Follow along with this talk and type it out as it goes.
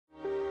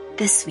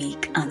This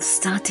week on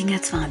Starting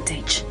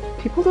Advantage.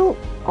 People don't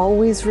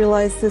always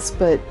realize this,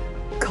 but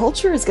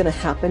culture is going to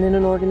happen in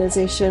an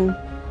organization,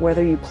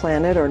 whether you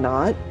plan it or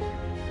not.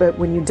 But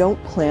when you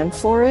don't plan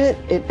for it,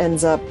 it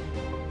ends up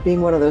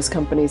being one of those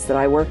companies that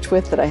I worked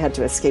with that I had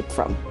to escape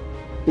from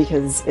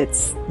because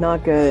it's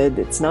not good,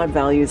 it's not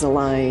values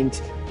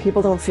aligned,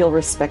 people don't feel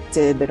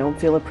respected, they don't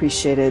feel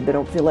appreciated, they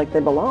don't feel like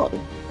they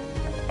belong.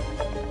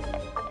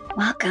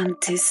 Welcome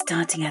to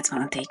Starting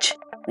Advantage,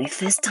 where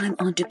first-time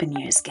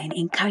entrepreneurs gain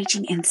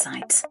encouraging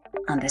insights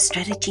on the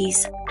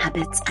strategies,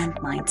 habits, and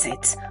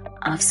mindsets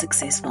of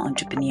successful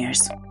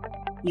entrepreneurs.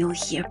 You'll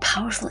hear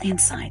powerful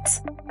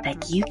insights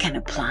that you can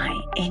apply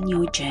in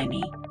your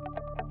journey.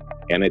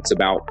 And it's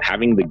about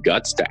having the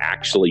guts to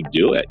actually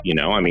do it.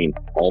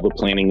 All the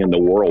planning in the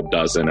world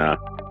doesn't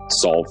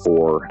solve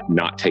for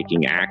not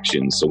taking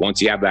action. So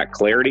once you have that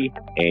clarity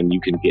and you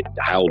can get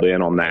dialed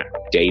in on that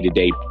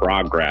day-to-day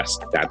progress,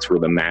 that's where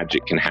the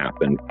magic can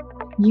happen.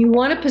 You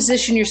want to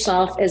position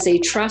yourself as a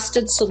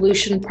trusted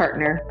solution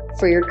partner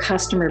for your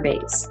customer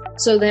base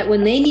so that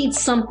when they need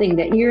something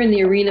that you're in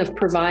the arena of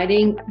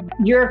providing,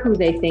 you're who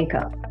they think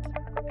of.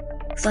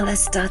 Follow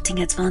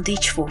Starting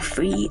Advantage for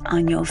free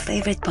on your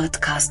favorite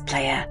podcast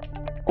player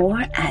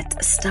or at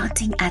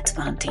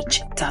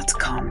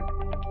startingadvantage.com.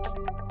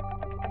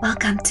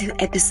 Welcome to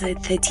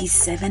episode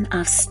 37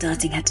 of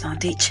Starting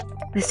Advantage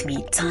with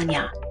me,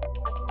 Tanya.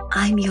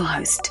 I'm your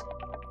host.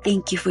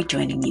 Thank you for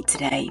joining me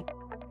today.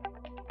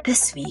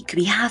 This week,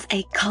 we have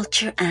a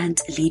culture and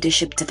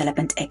leadership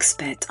development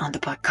expert on the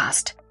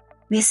podcast.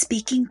 We're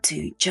speaking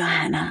to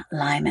Johanna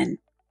Lyman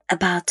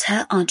about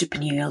her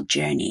entrepreneurial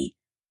journey.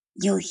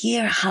 You'll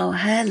hear how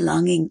her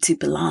longing to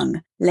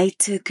belong led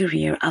to a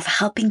career of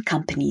helping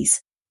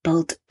companies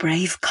build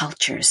brave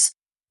cultures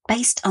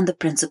based on the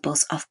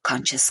principles of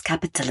conscious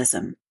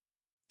capitalism.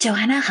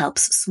 Johanna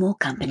helps small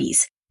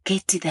companies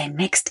get to their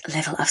next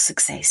level of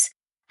success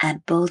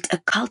and build a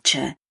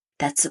culture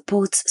that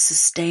supports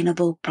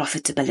sustainable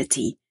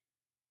profitability.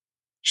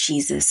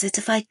 She's a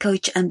certified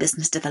coach and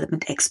business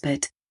development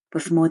expert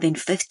with more than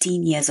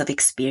 15 years of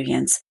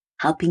experience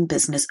helping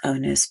business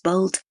owners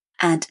build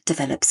and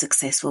develop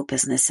successful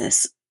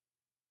businesses.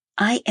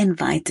 I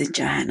invited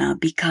Johanna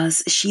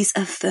because she's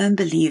a firm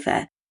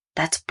believer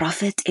that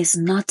profit is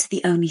not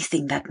the only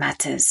thing that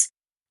matters,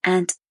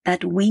 and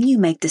that when you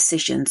make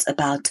decisions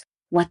about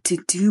what to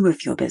do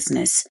with your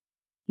business,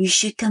 you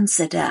should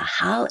consider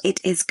how it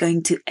is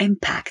going to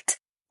impact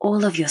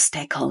all of your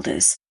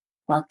stakeholders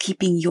while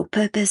keeping your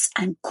purpose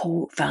and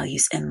core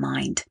values in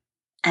mind.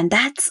 And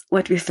that's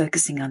what we're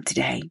focusing on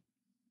today.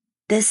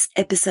 This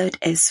episode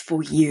is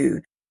for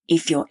you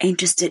if you're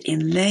interested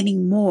in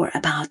learning more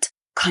about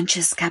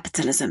conscious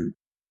capitalism,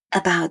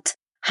 about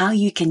how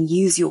you can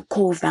use your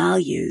core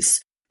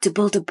values to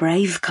build a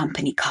brave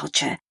company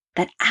culture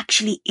that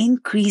actually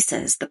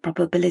increases the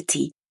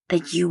probability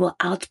that you will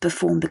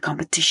outperform the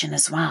competition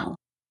as well.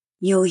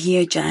 You'll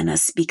hear Johanna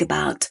speak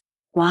about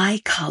why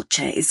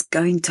culture is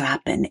going to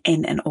happen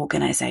in an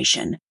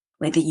organization,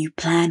 whether you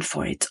plan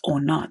for it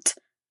or not.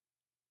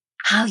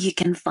 How you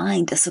can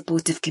find a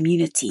supportive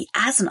community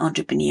as an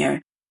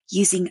entrepreneur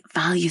using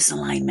values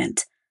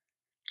alignment,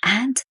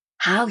 and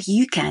how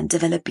you can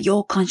develop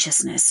your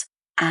consciousness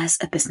as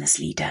a business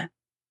leader.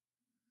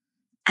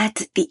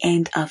 At the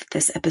end of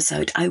this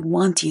episode, I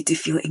want you to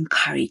feel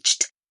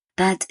encouraged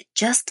that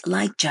just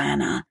like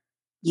Johanna,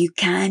 you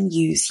can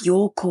use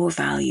your core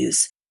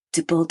values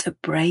to build a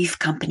brave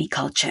company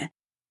culture.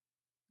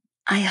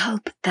 I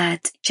hope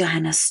that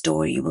Johanna's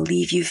story will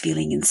leave you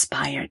feeling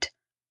inspired,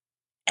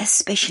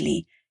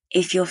 especially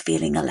if you're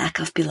feeling a lack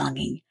of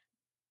belonging.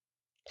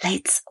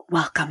 Let's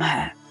welcome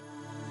her.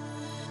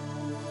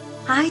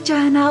 Hi,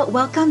 Johanna.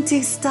 Welcome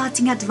to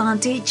Starting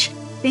Advantage.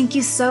 Thank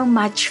you so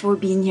much for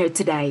being here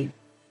today.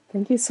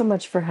 Thank you so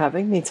much for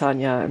having me,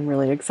 Tanya. I'm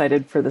really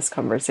excited for this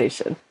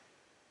conversation.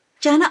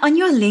 Johanna, on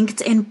your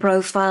LinkedIn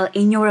profile,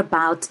 in your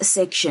About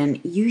section,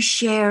 you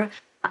share,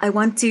 I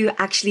want to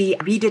actually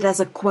read it as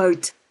a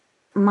quote,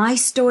 "My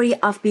story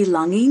of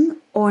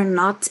belonging, or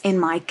not in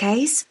my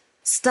case,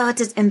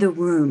 started in the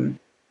womb.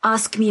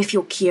 Ask me if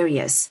you're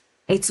curious.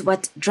 It's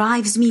what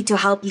drives me to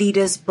help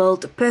leaders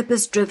build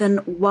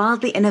purpose-driven,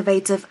 wildly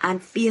innovative,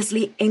 and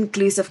fiercely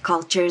inclusive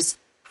cultures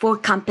for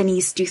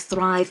companies to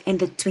thrive in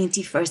the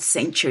 21st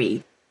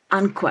century."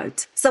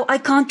 Unquote. So I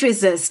can't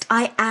resist.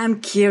 I am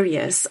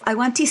curious. I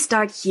want to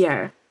start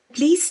here.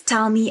 Please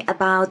tell me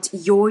about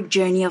your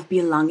journey of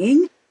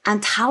belonging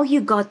and how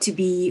you got to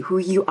be who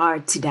you are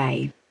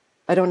today.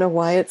 I don't know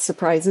why it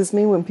surprises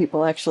me when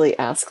people actually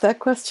ask that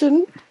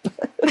question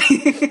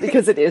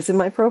because it is in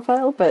my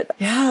profile. But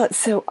yeah,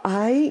 so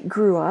I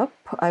grew up,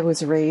 I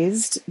was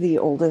raised the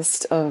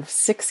oldest of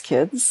 6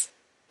 kids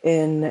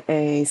in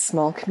a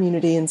small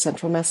community in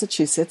central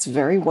Massachusetts,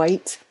 very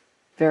white,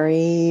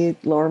 very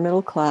lower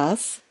middle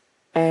class.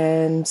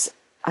 And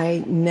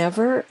I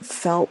never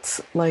felt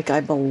like I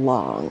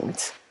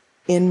belonged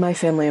in my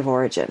family of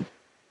origin,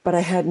 but I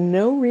had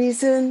no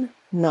reason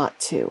not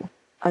to.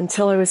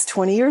 Until I was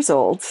 20 years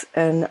old,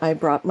 and I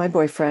brought my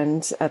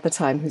boyfriend at the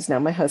time, who's now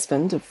my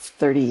husband of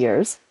 30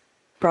 years,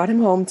 brought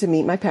him home to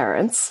meet my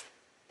parents.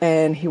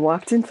 And he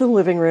walked into the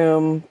living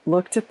room,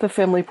 looked at the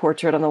family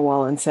portrait on the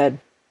wall and said,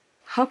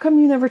 "How come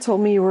you never told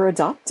me you were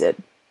adopted?"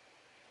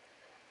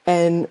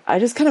 And I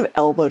just kind of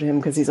elbowed him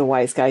because he's a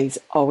wise guy. He's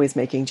always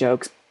making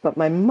jokes. But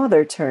my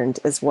mother turned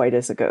as white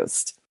as a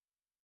ghost.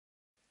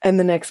 And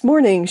the next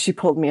morning, she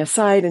pulled me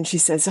aside and she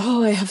says,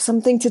 "Oh, I have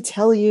something to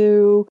tell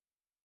you,"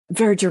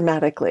 very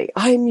dramatically.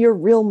 "I'm your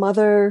real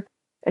mother,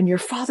 and your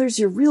father's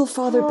your real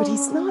father, but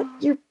he's not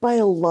your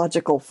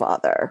biological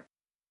father."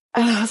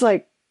 And I was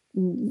like,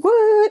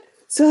 what?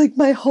 So like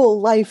my whole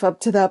life up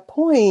to that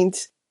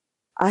point,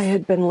 I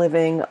had been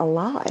living a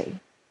lie.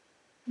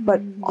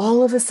 But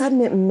all of a sudden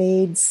it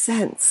made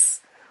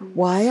sense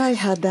why I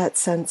had that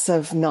sense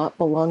of not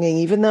belonging,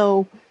 even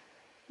though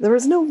there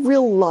was no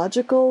real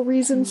logical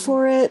reason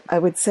for it. I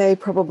would say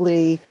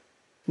probably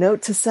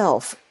note to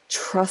self,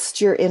 trust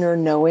your inner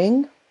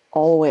knowing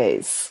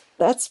always.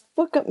 That's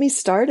what got me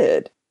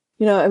started.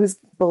 You know, I was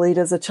bullied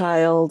as a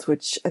child,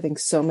 which I think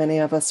so many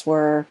of us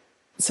were.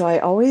 So I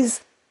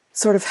always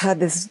sort of had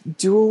this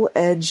dual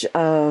edge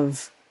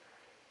of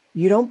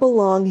you don't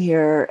belong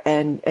here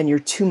and you're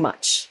too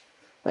much,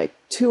 like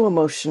too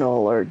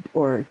emotional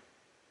or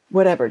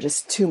whatever,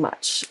 just too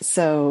much.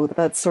 So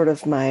that's sort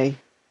of my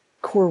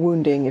core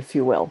wounding, if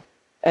you will.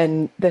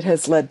 And that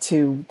has led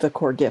to the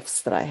core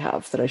gifts that I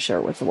have that I share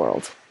with the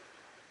world.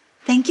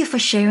 Thank you for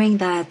sharing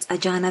that,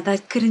 Ajana.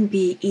 That couldn't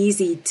be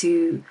easy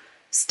to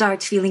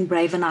start feeling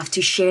brave enough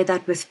to share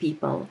that with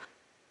people.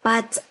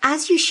 But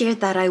as you shared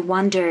that, I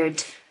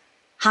wondered,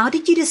 how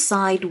did you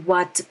decide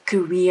what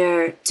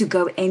career to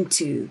go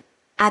into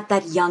at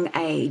that young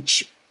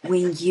age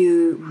when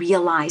you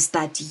realized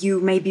that you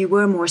maybe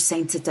were more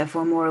sensitive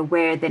or more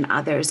aware than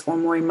others or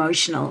more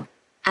emotional,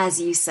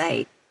 as you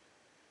say?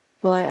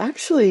 Well, I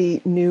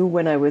actually knew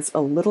when I was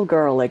a little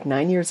girl, like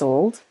 9 years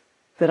old,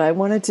 that I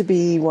wanted to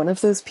be one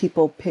of those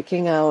people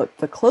picking out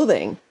the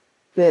clothing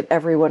that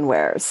everyone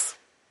wears.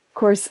 Of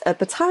course, at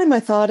the time, I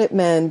thought it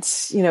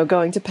meant,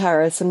 going to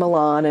Paris and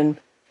Milan and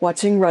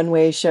watching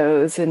runway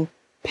shows and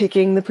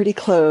picking the pretty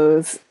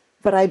clothes.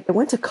 But I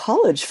went to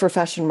college for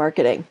fashion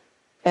marketing,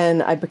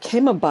 and I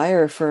became a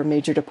buyer for a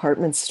major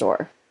department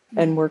store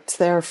and worked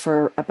there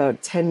for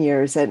about 10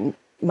 years. And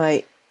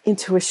my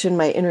intuition,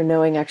 my inner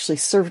knowing actually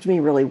served me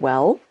really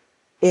well.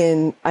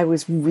 I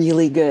was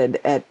really good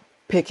at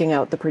picking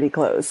out the pretty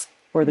clothes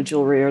or the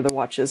jewelry or the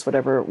watches,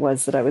 whatever it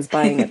was that I was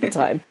buying at the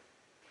time.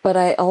 But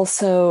I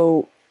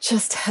also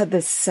just had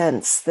this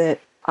sense that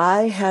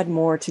I had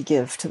more to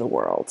give to the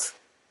world,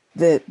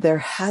 that there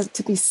had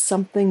to be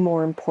something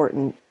more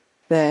important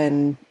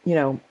than,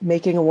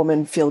 making a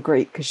woman feel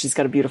great because she's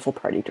got a beautiful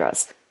party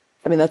dress.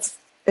 I mean, that's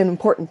an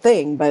important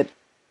thing, but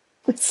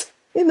it's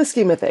in the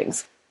scheme of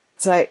things.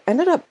 So I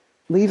ended up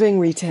leaving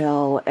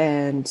retail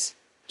and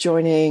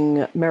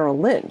joining Merrill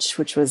Lynch,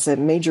 which was a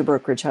major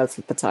brokerage house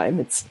at the time.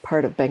 It's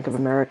part of Bank of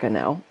America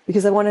now,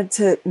 because I wanted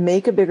to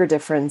make a bigger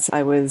difference.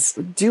 I was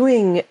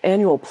doing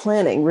annual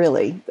planning,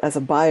 really, as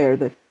a buyer.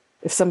 That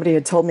if somebody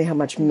had told me how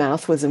much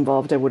math was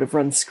involved, I would have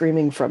run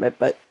screaming from it.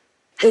 But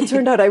it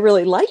turned out I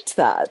really liked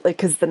that,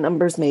 because the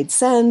numbers made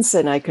sense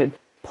and I could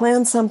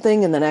plan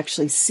something and then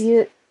actually see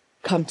it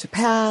come to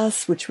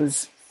pass, which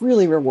was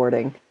really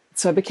rewarding.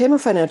 So I became a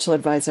financial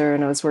advisor,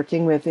 and I was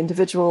working with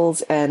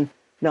individuals and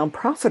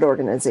nonprofit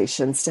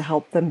organizations to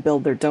help them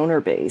build their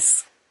donor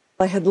base.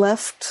 I had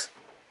left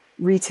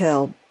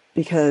retail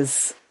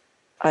because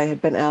I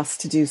had been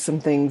asked to do some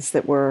things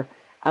that were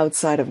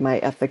outside of my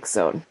ethics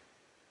zone.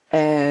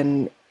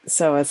 And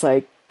so I was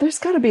like, there's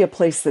got to be a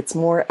place that's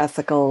more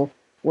ethical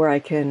where I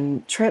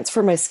can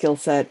transfer my skill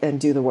set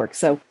and do the work.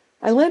 So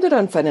I landed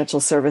on financial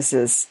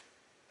services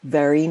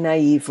very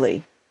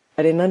naively.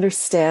 I didn't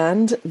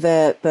understand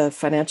that the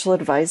financial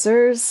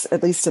advisors,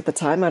 at least at the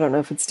time, I don't know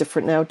if it's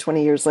different now,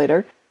 20 years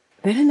later,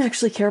 they didn't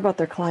actually care about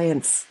their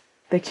clients.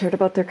 They cared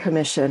about their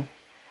commission.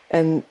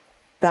 And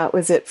that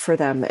was it for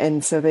them.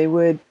 And so they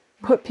would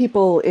put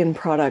people in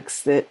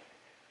products that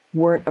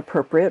weren't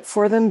appropriate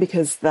for them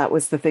because that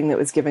was the thing that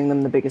was giving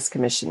them the biggest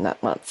commission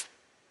that month.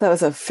 That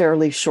was a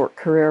fairly short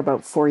career,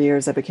 about 4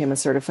 years. I became a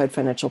certified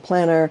financial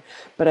planner,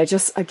 but I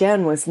just,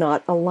 again, was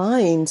not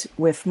aligned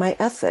with my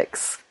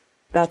ethics.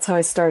 That's how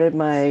I started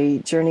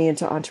my journey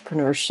into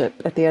entrepreneurship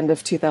at the end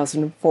of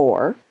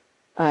 2004.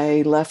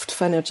 I left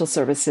financial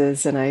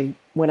services and I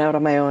went out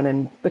on my own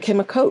and became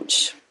a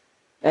coach.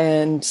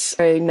 And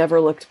I never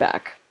looked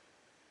back.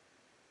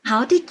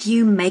 How did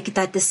you make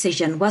that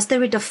decision? Was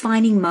there a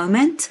defining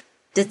moment?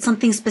 Did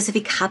something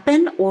specific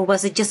happen, or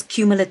was it just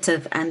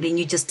cumulative and then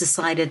you just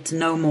decided to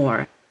know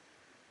more?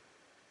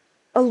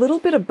 A little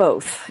bit of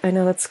both. I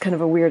know that's kind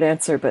of a weird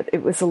answer, but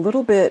it was a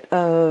little bit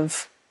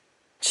of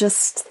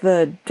just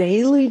the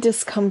daily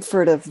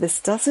discomfort of this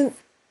doesn't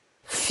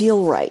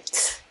feel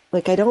right.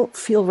 Like I don't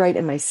feel right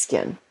in my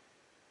skin.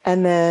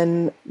 And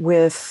then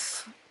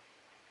with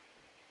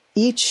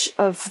each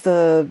of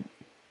the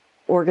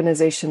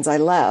organizations I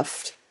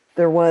left,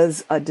 there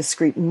was a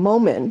discrete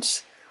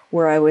moment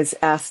where I was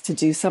asked to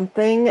do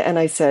something and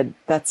I said,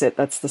 that's it,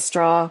 that's the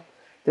straw.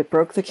 that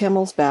broke the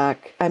camel's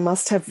back. I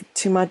must have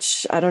too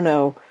much, I don't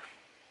know,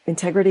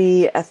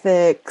 integrity,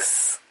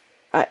 ethics.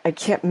 I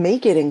can't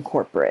make it in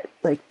corporate.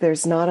 Like,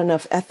 there's not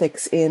enough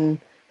ethics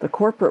in the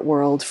corporate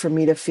world for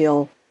me to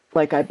feel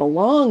like I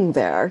belong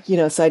there,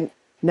 so I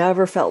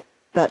never felt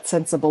that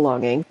sense of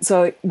belonging.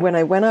 So when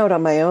I went out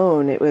on my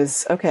own, it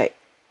was, okay,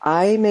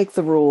 I make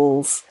the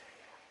rules.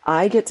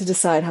 I get to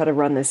decide how to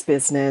run this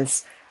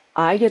business.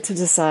 I get to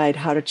decide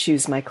how to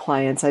choose my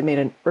clients. I made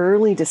an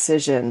early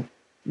decision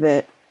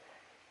that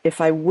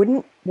if I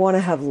wouldn't want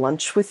to have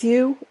lunch with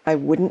you, I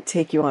wouldn't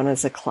take you on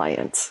as a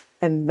client.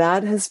 And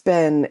that has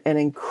been an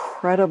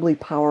incredibly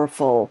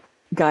powerful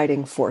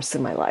guiding force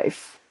in my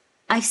life.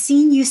 I've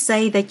seen you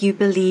say that you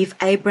believe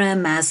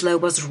Abraham Maslow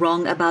was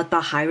wrong about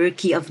the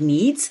hierarchy of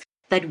needs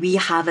that we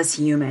have as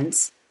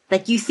humans.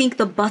 That you think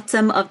the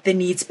bottom of the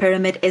needs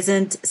pyramid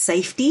isn't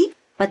safety,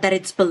 but that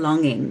it's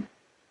belonging.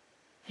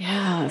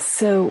 Yeah.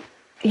 So,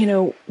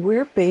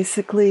 we're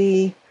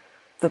basically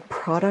the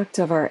product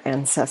of our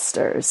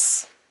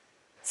ancestors.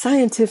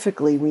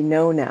 Scientifically, we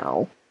know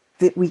now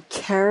that we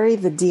carry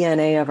the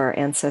DNA of our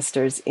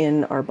ancestors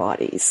in our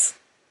bodies.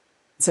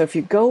 So if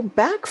you go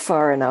back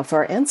far enough,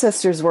 our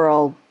ancestors were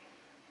all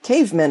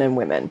cavemen and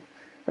women,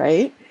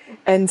 right?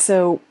 And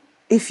so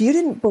if you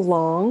didn't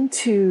belong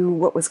to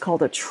what was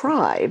called a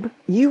tribe,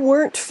 you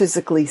weren't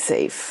physically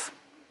safe.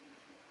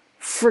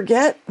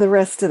 Forget the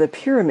rest of the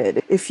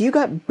pyramid. If you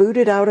got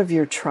booted out of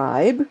your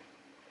tribe,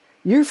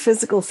 your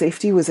physical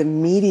safety was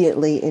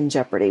immediately in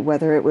jeopardy,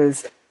 whether it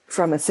was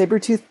from a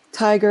saber-toothed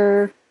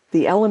tiger,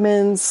 the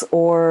elements,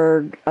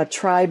 or a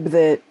tribe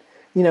that,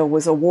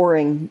 was a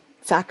warring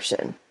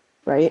faction,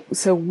 right?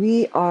 So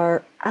we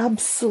are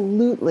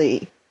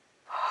absolutely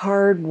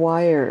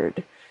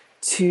hardwired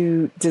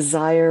to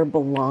desire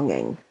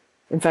belonging.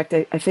 In fact,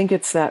 I think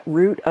it's that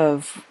root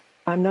of,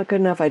 I'm not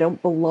good enough, I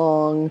don't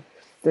belong,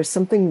 there's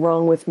something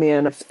wrong with me,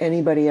 and if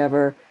anybody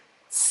ever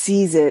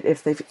sees it,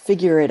 if they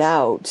figure it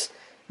out,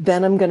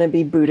 then I'm going to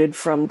be booted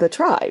from the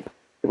tribe,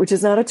 which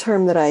is not a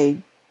term that I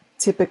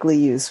typically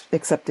use,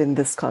 except in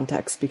this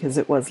context, because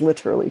it was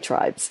literally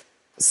tribes.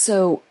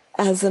 So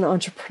as an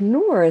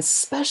entrepreneur,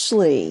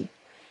 especially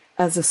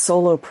as a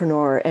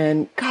solopreneur,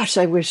 and gosh,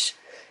 I wish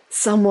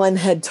someone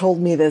had told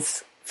me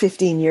this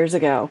 15 years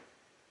ago,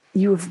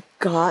 you've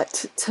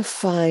got to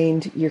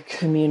find your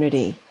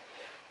community.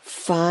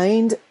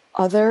 Find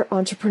other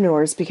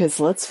entrepreneurs, because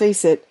let's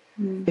face it,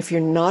 if you're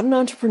not an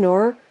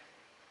entrepreneur,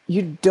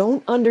 you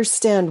don't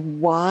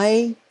understand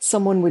why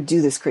someone would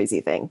do this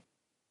crazy thing.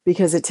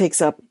 Because it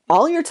takes up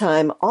all your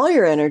time, all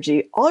your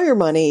energy, all your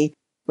money.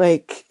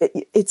 Like,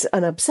 it's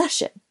an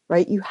obsession,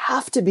 right? You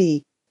have to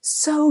be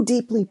so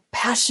deeply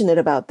passionate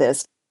about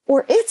this,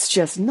 or it's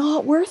just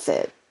not worth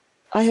it.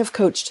 I have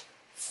coached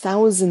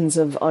thousands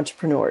of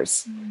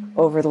entrepreneurs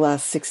over the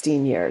last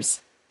 16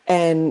 years,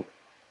 and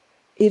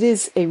it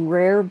is a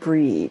rare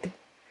breed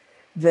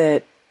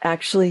that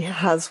actually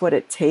has what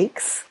it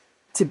takes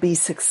to be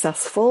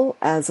successful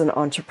as an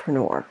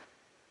entrepreneur.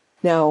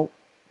 Now,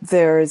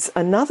 there's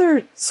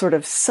another sort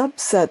of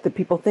subset that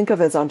people think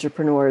of as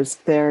entrepreneurs.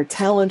 They're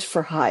talent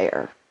for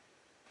hire.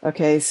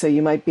 Okay, so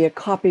you might be a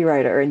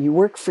copywriter and you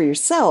work for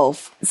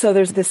yourself. So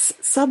there's this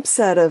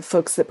subset of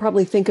folks that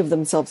probably think of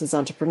themselves as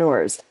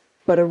entrepreneurs.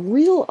 But a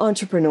real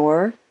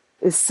entrepreneur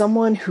is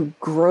someone who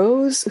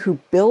grows, who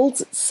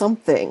builds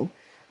something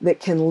that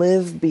can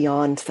live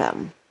beyond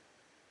them.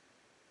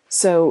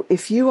 So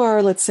if you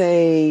are, let's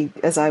say,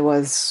 as I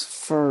was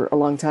for a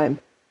long time,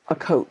 a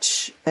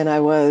coach, and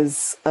I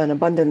was an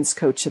abundance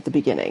coach at the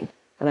beginning,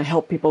 and I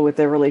helped people with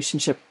their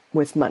relationship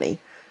with money,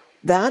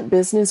 that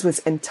business was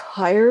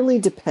entirely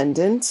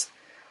dependent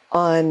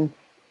on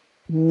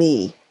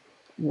me.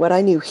 What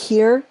I knew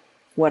here,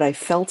 what I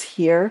felt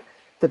here,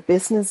 the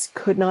business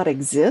could not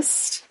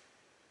exist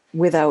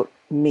without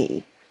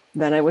me.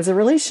 Then I was a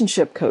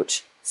relationship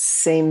coach,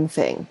 same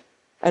thing.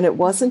 And it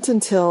wasn't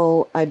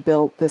until I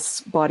built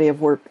this body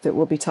of work that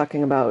we'll be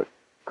talking about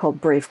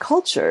called Brave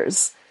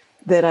Cultures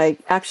that I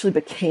actually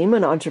became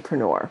an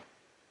entrepreneur,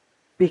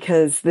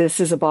 because this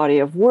is a body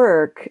of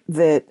work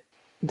that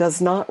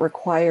does not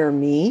require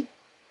me.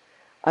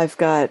 I've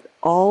got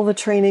all the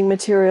training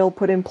material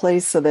put in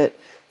place so that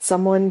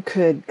someone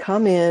could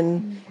come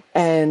in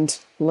and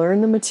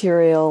learn the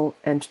material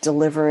and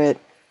deliver it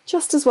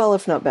just as well,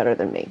 if not better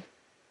than me.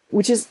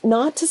 Which is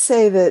not to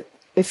say that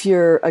if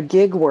you're a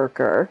gig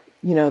worker,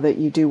 that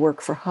you do work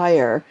for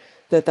hire,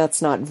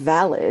 that's not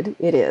valid.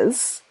 It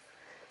is.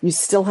 You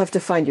still have to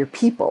find your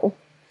people,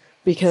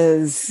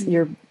 because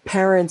your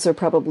parents are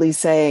probably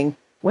saying,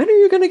 when are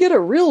you going to get a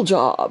real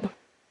job?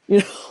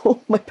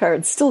 My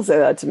parents still say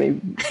that to me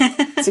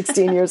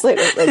 16 years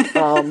later.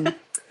 Like,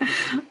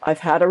 I've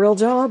had a real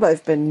job.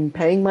 I've been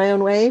paying my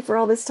own way for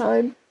all this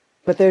time.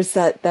 But there's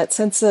that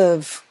sense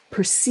of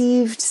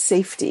perceived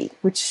safety,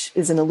 which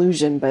is an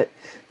illusion, but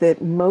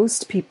that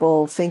most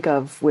people think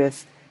of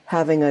with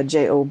having a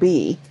job,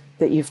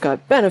 that you've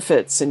got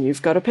benefits and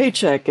you've got a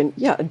paycheck, and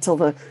until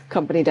the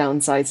company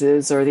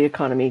downsizes or the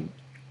economy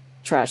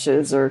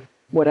trashes or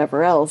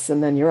whatever else,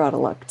 and then you're out of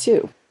luck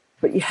too.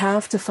 But you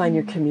have to find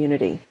your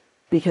community.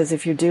 Because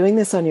if you're doing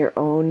this on your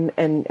own,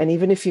 and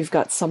even if you've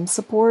got some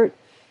support,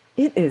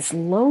 it is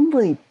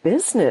lonely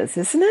business,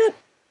 isn't it?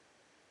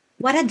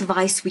 What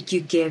advice would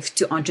you give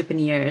to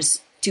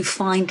entrepreneurs to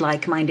find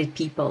like-minded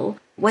people?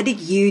 What did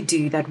you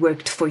do that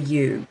worked for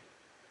you?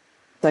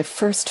 I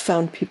first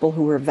found people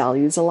who were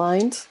values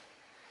aligned,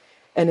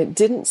 and it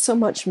didn't so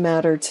much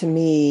matter to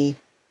me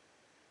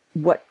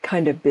what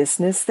kind of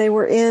business they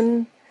were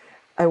in.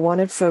 I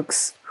wanted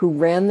folks who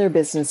ran their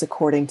business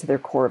according to their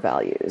core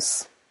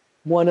values.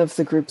 One of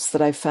the groups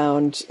that I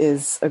found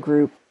is a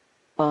group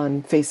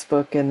on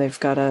Facebook, and they've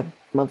got a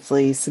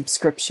monthly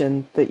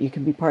subscription that you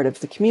can be part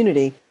of the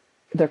community.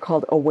 They're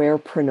called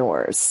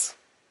Awarepreneurs.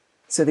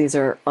 So these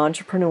are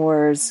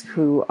entrepreneurs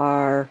who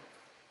are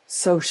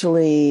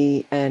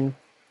socially and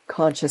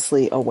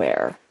consciously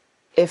aware.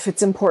 If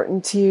it's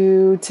important to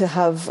you to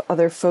have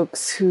other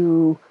folks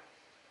who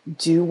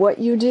do what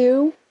you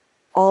do,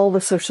 all the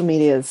social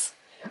medias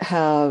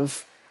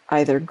have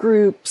either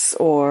groups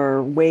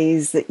or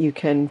ways that you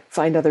can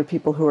find other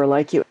people who are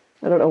like you.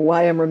 I don't know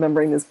why I'm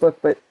remembering this book,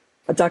 but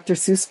a Dr.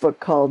 Seuss book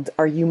called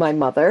Are You My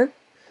Mother?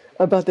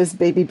 About this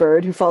baby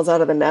bird who falls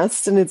out of the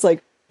nest, and it's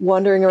like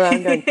wandering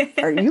around going,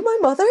 are you my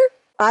mother?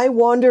 I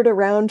wandered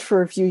around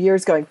for a few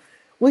years going,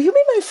 will you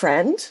be my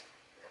friend?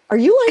 Are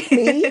you like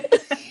me?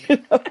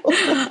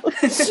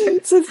 So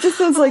it's just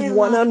those like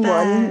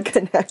one-on-one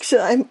connection.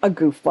 I'm a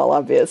goofball,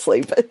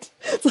 obviously, but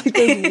it's like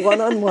those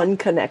one-on-one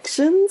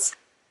connections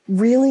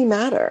really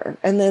matter.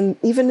 And then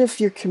even if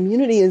your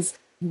community is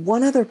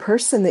one other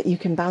person that you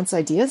can bounce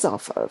ideas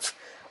off of,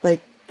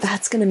 like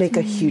that's going to make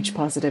a huge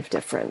positive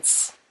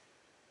difference.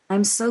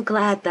 I'm so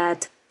glad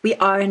that we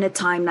are in a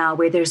time now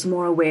where there's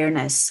more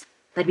awareness,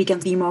 that we can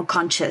be more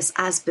conscious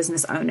as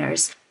business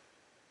owners.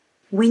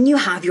 When you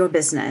have your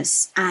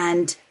business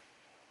and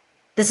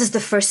this is the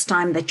first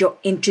time that you're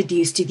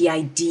introduced to the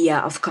idea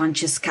of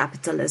conscious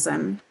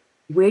capitalism,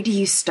 where do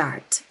you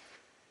start?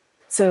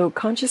 So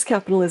conscious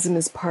capitalism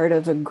is part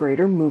of a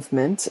greater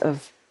movement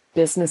of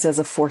business as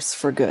a force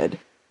for good.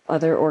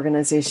 Other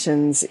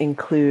organizations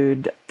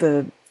include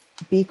the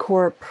B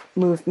Corp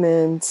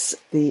movement,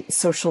 the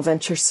social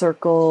venture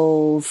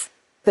circles.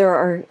 There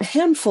are a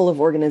handful of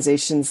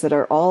organizations that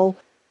are all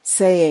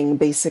saying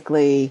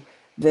basically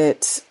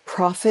that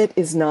profit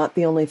is not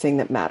the only thing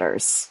that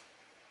matters.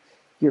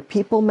 Your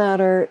people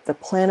matter, the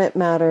planet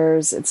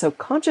matters. And so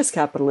conscious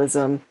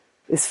capitalism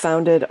is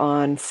founded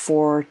on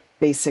 4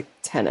 basic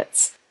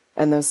tenets.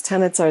 And those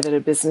tenets are that a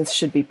business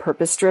should be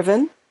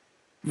purpose-driven,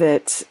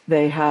 that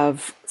they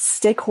have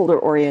stakeholder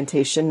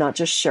orientation, not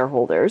just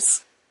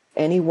shareholders.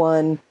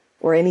 Anyone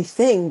or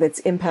anything that's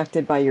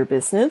impacted by your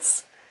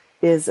business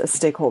is a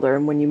stakeholder.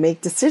 And when you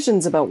make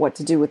decisions about what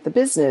to do with the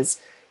business,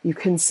 you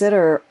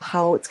consider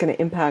how it's going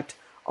to impact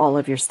all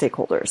of your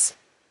stakeholders.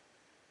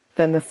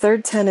 Then the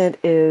third tenet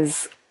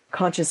is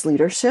conscious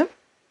leadership,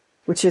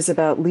 which is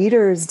about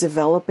leaders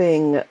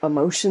developing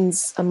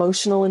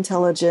emotional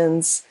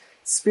intelligence,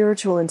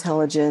 spiritual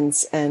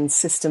intelligence, and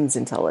systems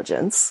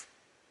intelligence.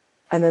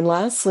 And then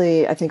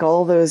lastly, I think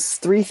all those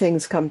 3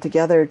 things come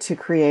together to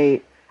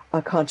create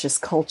a conscious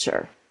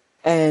culture.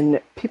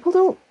 And people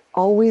don't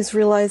always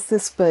realize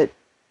this, but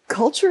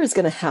culture is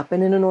going to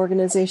happen in an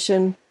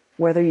organization,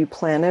 whether you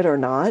plan it or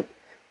not.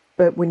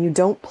 But when you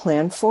don't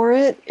plan for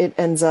it, it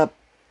ends up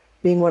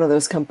being one of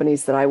those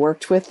companies that I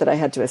worked with that I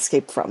had to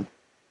escape from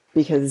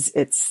because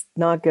it's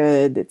not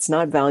good. It's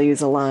not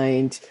values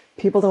aligned.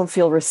 People don't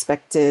feel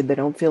respected. They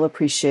don't feel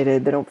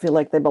appreciated. They don't feel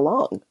like they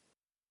belong.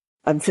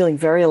 I'm feeling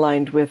very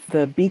aligned with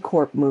the B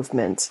Corp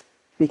movement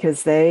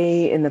because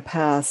they, in the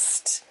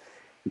past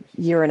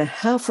year and a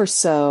half or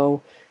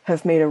so,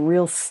 have made a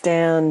real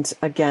stand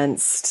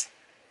against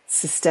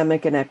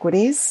systemic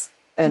inequities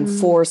and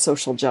for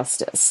social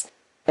justice.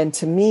 And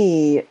to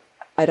me,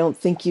 I don't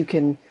think you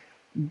can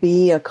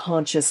be a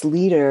conscious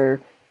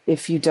leader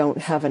if you don't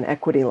have an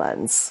equity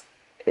lens.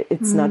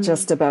 It's not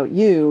just about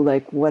you,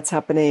 like what's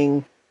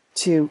happening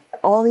to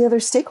all the other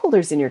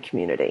stakeholders in your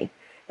community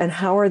and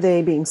how are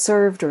they being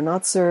served or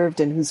not served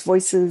and whose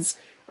voices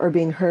are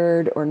being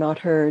heard or not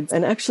heard.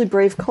 And actually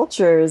Brave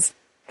Cultures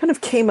kind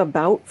of came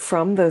about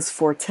from those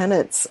 4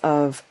 tenets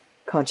of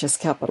conscious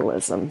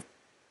capitalism.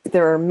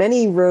 There are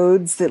many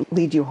roads that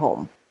lead you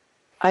home.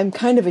 I'm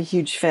kind of a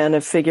huge fan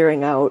of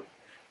figuring out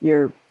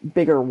your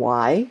bigger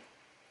why,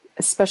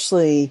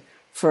 especially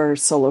for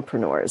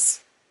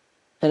solopreneurs,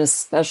 and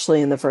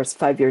especially in the first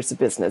 5 years of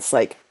business.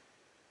 Like,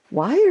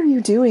 why are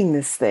you doing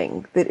this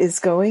thing that is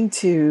going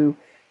to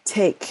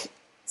take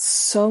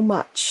so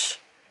much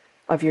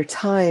of your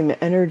time,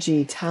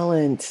 energy,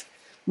 talent,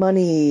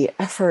 money,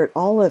 effort,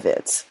 all of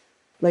it?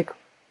 Like,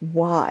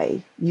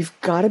 why? You've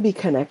got to be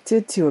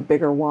connected to a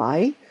bigger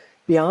why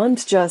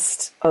beyond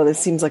just, oh, this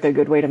seems like a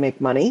good way to make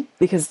money,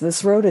 because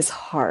this road is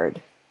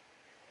hard.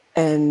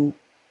 And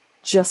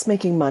just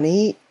making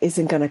money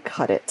isn't going to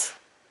cut it.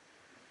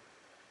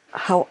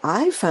 How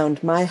I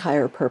found my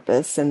higher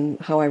purpose and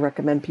how I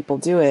recommend people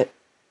do it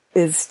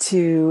is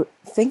to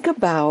think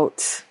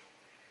about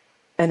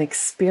an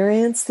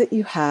experience that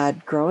you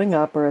had growing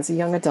up or as a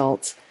young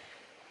adult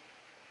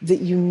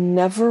that you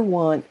never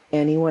want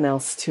anyone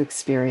else to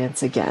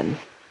experience again.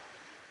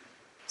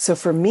 So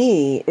for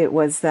me, it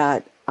was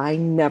that I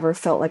never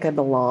felt like I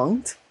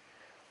belonged.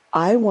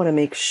 I want to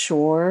make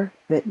sure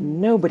that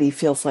nobody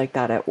feels like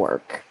that at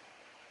work.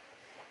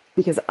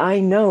 Because I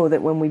know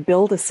that when we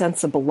build a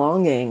sense of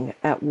belonging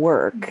at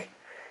work,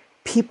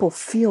 people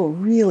feel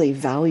really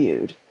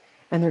valued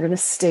and they're going to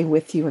stay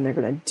with you and they're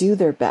going to do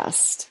their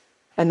best.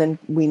 And then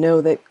we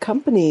know that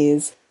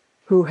companies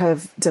who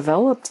have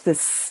developed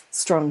this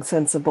strong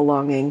sense of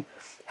belonging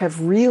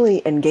have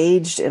really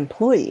engaged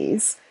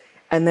employees.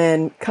 And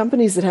then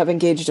companies that have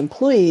engaged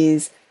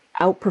employees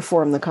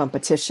outperform the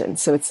competition.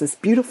 So it's this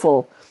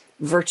beautiful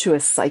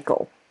virtuous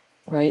cycle,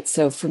 right?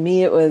 So for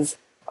me, it was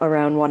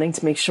around wanting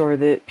to make sure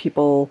that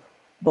people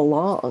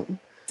belong.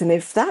 And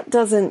if that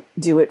doesn't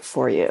do it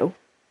for you,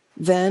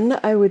 then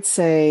I would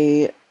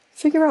say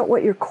figure out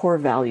what your core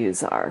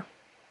values are.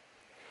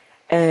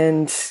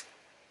 And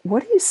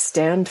what do you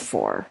stand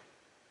for?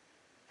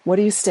 What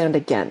do you stand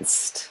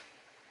against?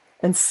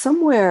 And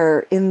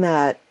somewhere in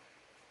that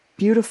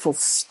beautiful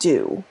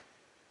stew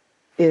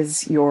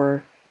is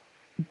your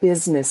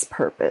business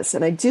purpose.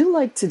 And I do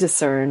like to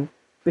discern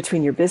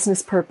between your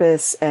business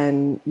purpose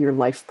and your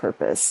life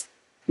purpose,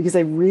 because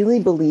I really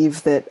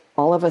believe that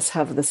all of us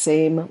have the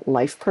same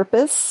life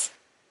purpose,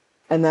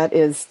 and that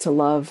is to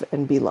love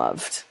and be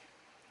loved.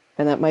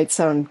 And that might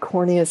sound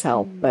corny as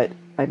hell, but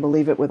I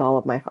believe it with all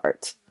of my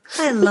heart.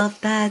 I love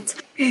that.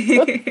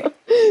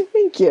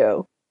 Thank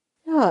you.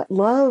 Yeah,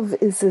 love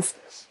is this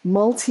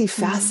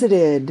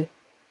multifaceted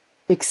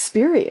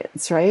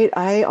experience, right?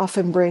 I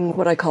often bring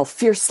what I call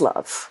fierce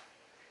love.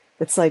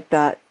 It's like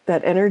that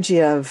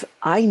energy of,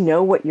 I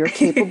know what you're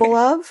capable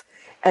of,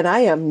 and I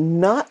am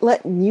not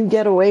letting you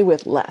get away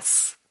with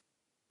less.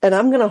 And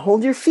I'm going to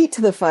hold your feet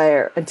to the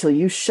fire until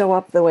you show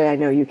up the way I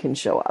know you can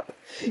show up.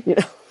 You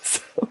know,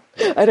 so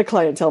I had a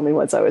client tell me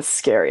once I was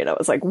scary, and I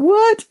was like,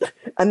 what?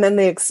 And then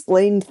they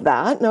explained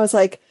that, and I was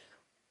like,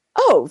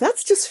 oh,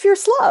 that's just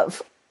fierce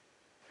love.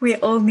 We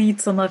all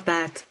need some of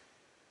that.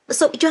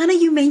 So, Johanna,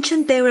 you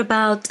mentioned there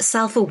about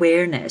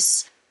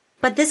self-awareness,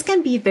 but this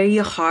can be very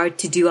hard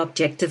to do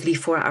objectively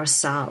for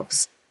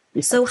ourselves.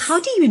 Yes. So how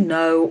do you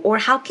know, or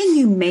how can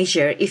you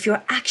measure if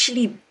you're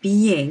actually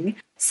being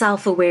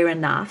self-aware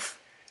enough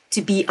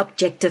to be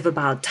objective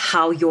about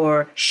how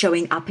you're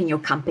showing up in your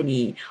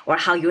company or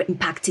how you're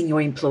impacting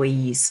your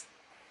employees?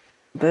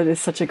 That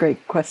is such a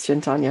great question,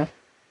 Tanya.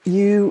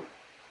 You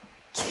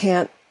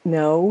can't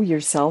know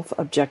yourself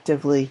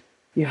objectively.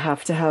 You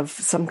have to have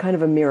some kind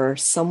of a mirror,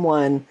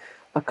 someone,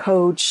 a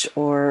coach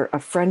or a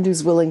friend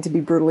who's willing to be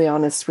brutally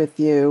honest with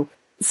you.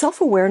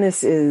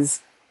 Self-awareness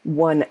is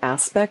one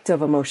aspect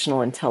of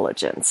emotional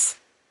intelligence,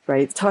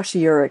 right? Tasha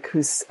Eurich,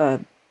 who's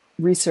a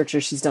researcher,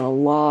 she's done a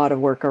lot of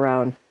work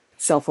around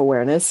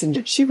self-awareness,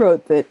 and she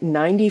wrote that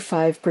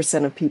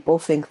 95% of people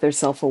think they're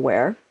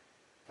self-aware,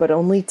 but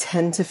only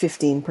 10 to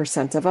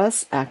 15% of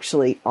us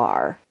actually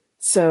are.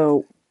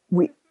 So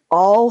we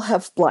all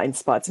have blind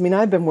spots. I mean,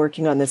 I've been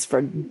working on this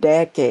for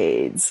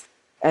decades,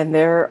 and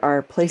there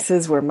are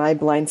places where my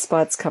blind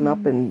spots come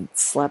up and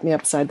slap me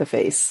upside the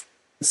face.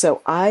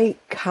 So I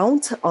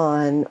count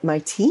on my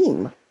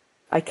team.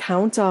 I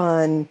count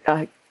on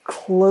a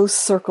close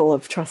circle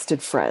of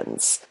trusted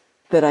friends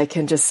that I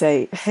can just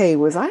say, hey,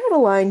 was I out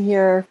of line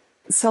here?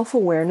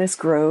 Self-awareness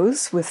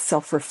grows with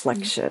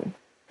self-reflection.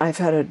 I've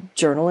had a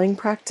journaling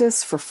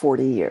practice for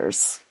 40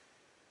 years.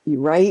 You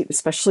write,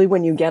 especially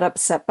when you get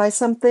upset by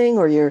something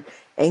or you're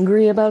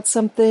angry about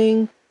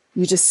something,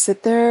 you just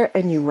sit there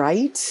and you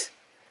write.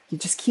 You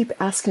just keep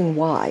asking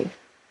why.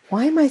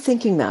 Why am I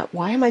thinking that?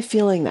 Why am I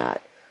feeling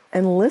that?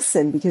 And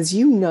listen, because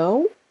you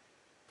know,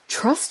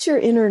 trust your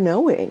inner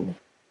knowing.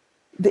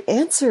 The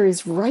answer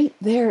is right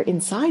there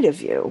inside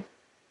of you,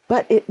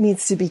 but it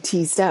needs to be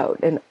teased out.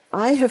 And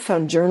I have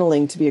found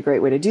journaling to be a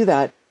great way to do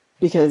that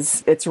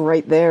because it's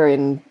right there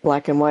in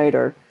black and white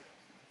or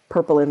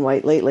purple and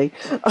white lately.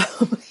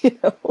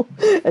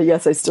 And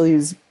yes, I still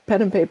use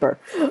pen and paper,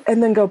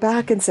 and then go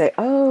back and say,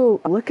 oh,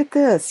 look at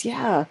this.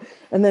 Yeah.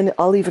 And then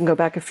I'll even go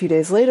back a few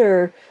days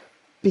later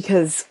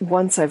because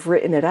once I've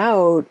written it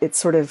out, it's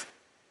sort of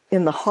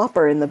in the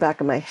hopper in the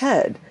back of my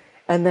head.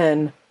 And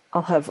then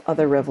I'll have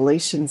other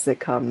revelations that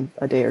come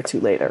a day or two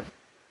later.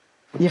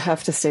 You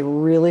have to stay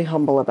really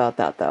humble about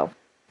that, though,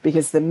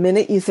 because the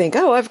minute you think,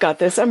 oh, I've got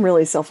this, I'm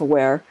really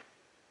self-aware,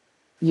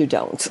 you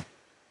don't.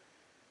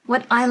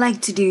 What I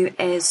like to do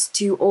is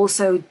to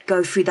also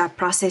go through that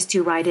process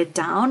to write it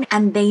down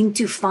and then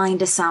to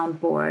find a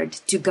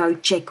soundboard to go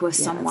check with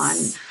someone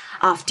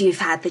after you've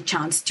had the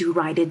chance to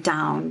write it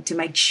down to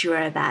make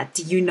sure that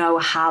you know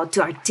how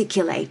to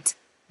articulate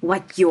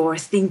what you're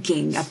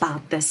thinking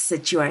about this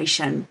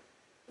situation.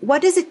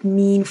 What does it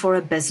mean for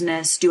a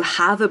business to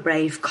have a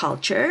brave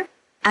culture?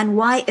 And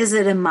why is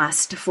it a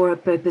must for a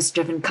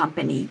purpose-driven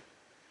company?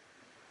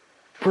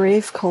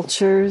 Brave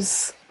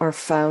cultures are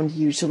found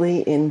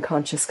usually in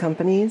conscious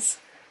companies,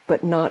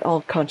 but not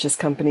all conscious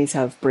companies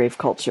have brave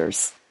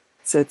cultures.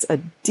 So it's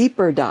a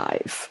deeper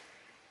dive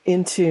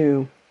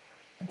into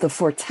the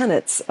four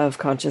tenets of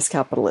conscious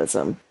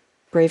capitalism.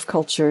 Brave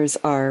cultures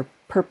are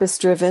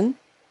purpose-driven,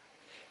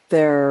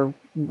 they're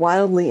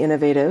wildly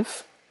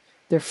innovative,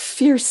 they're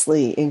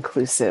fiercely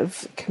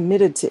inclusive,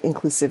 committed to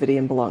inclusivity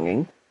and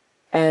belonging.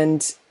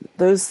 And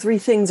those three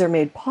things are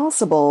made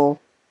possible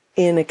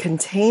in a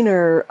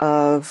container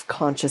of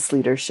conscious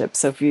leadership.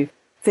 So if you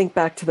think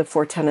back to the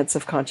 4 tenets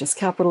of conscious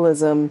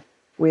capitalism,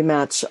 we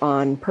match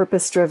on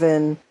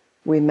purpose-driven,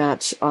 we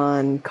match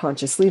on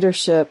conscious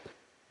leadership,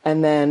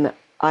 and then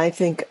I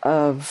think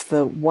of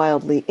the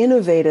wildly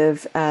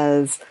innovative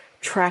as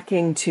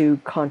tracking to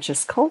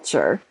conscious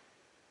culture,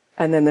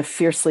 and then the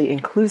fiercely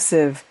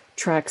inclusive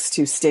tracks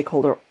to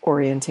stakeholder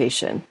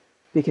orientation,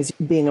 because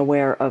being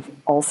aware of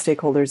all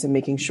stakeholders and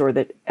making sure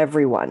that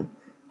everyone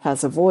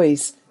has a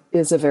voice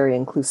is a very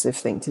inclusive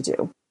thing to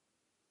do.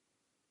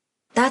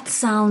 That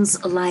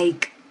sounds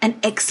like an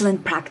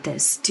excellent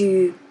practice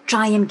to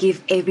try and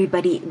give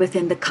everybody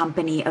within the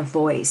company a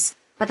voice.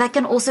 But that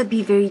can also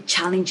be very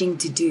challenging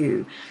to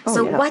do.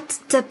 What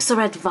tips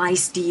or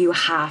advice do you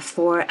have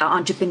for our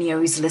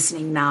entrepreneurs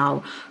listening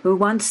now who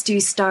wants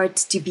to start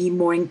to be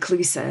more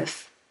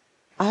inclusive?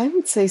 I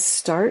would say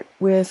start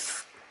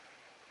with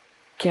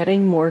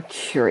getting more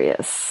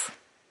curious.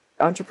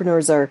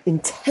 Entrepreneurs are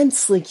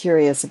intensely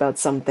curious about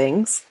some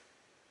things,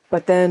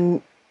 but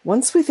then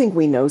once we think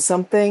we know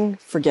something,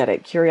 forget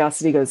it.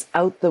 Curiosity goes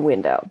out the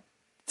window.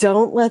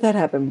 Don't let that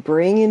happen.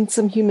 Bring in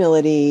some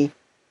humility.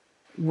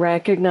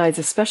 Recognize,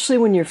 especially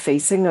when you're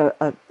facing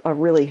a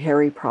really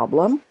hairy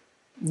problem,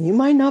 you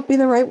might not be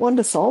the right one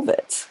to solve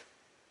it.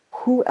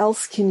 Who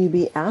else can you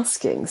be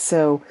asking?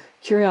 So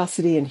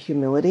curiosity and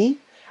humility,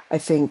 I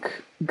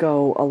think,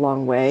 go a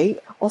long way.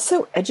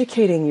 Also,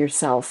 educating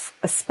yourself,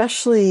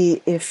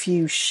 especially if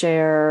you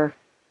share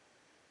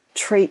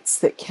traits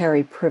that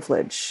carry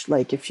privilege,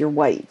 like if you're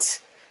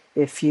white,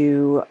 if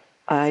you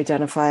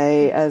identify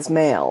as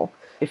male,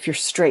 if you're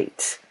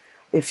straight,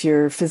 if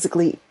you're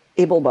physically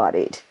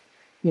able-bodied.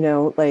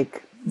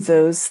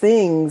 Those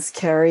things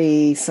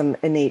carry some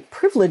innate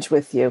privilege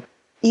with you.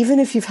 Even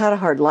if you've had a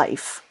hard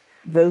life,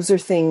 those are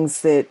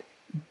things that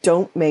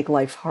don't make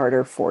life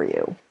harder for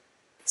you.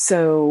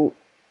 So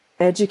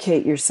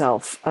educate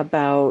yourself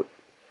about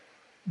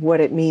what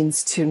it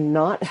means to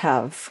not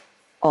have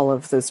all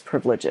of those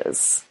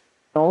privileges.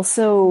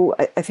 Also,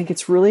 I think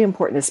it's really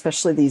important,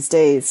 especially these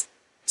days,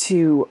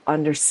 to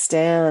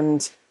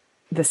understand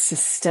the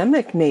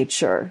systemic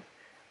nature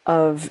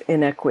of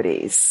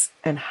inequities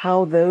and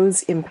how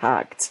those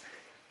impact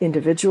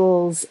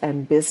individuals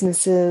and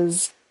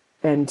businesses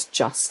and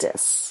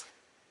justice.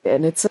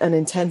 And it's an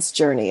intense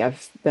journey.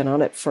 I've been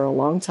on it for a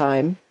long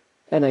time,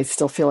 and I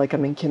still feel like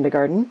I'm in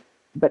kindergarten,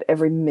 but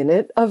every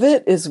minute of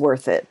it is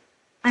worth it.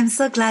 I'm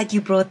so glad you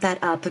brought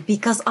that up,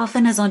 because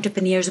often as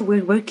entrepreneurs,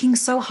 we're working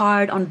so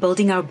hard on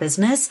building our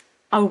business,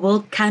 our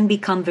world can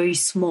become very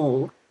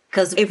small.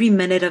 Because every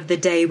minute of the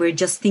day, we're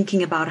just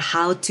thinking about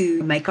how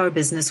to make our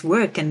business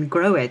work and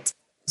grow it.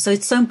 So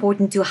it's so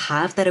important to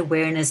have that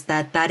awareness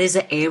that that is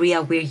an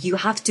area where you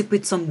have to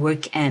put some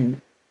work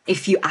in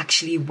if you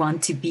actually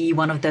want to be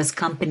one of those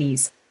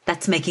companies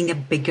that's making a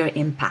bigger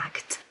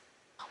impact.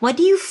 What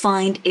do you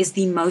find is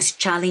the most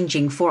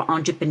challenging for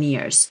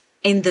entrepreneurs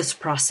in this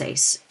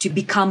process to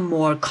become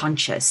more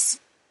conscious?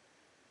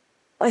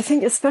 I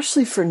think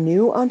especially for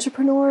new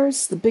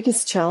entrepreneurs, the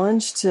biggest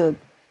challenge to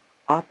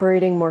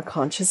operating more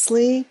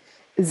consciously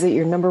is that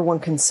your number one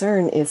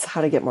concern is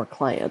how to get more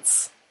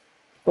clients.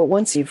 But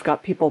once you've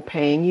got people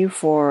paying you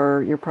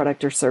for your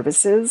product or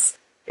services,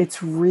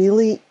 it's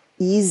really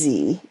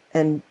easy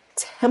and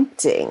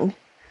tempting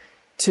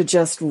to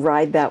just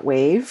ride that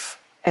wave.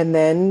 And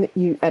then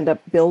you end up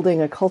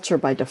building a culture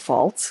by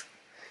default.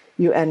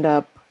 You end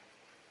up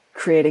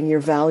creating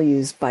your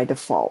values by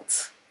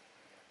default,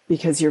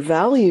 because your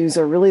values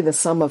are really the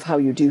sum of how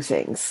you do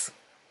things.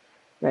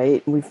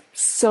 Right? We've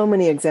so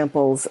many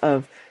examples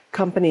of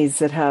companies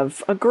that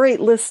have a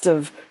great list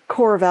of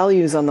core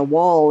values on the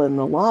wall in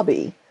the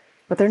lobby,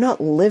 but they're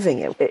not living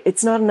it.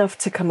 It's not enough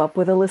to come up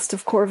with a list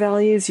of core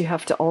values. You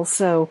have to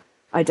also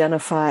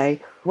identify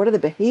what are the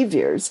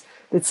behaviors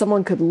that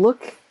someone could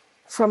look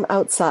from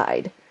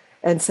outside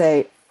and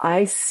say,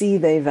 I see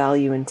they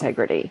value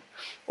integrity,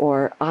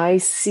 or I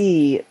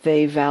see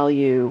they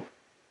value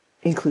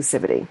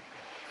inclusivity.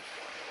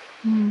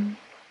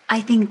 I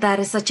think that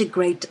is such a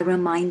great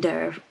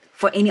reminder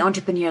for any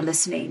entrepreneur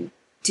listening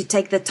to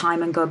take the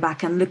time and go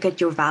back and look at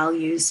your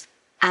values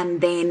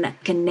and then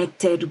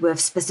connect it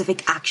with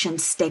specific action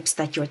steps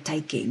that you're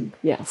taking.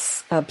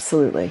 Yes,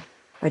 absolutely.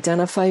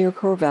 Identify your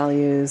core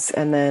values.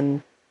 And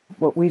then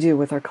what we do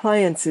with our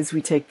clients is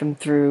we take them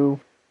through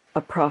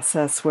a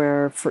process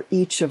where for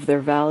each of their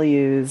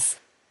values,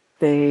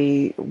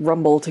 they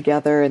rumble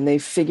together and they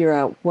figure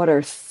out what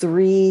are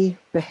 3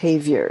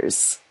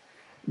 behaviors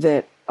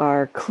that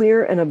are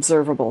clear and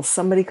observable.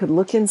 Somebody could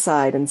look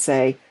inside and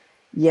say,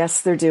 yes,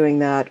 they're doing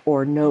that,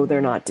 or no, they're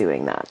not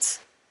doing that.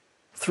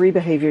 3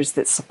 behaviors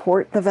that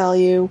support the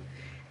value,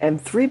 and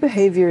 3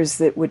 behaviors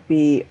that would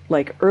be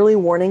like early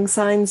warning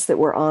signs that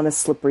we're on a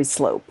slippery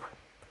slope.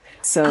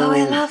 So,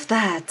 I love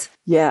that.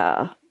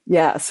 Yeah.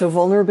 So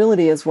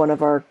vulnerability is one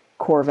of our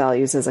core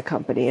values as a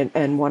company.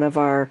 And one of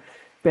our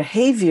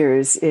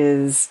behaviors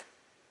is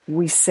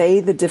we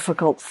say the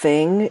difficult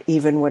thing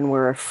even when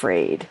we're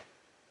afraid.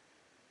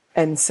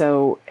 And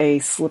so a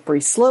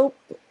slippery slope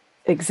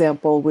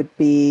example would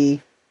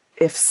be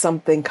if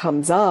something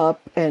comes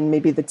up and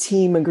maybe the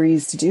team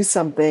agrees to do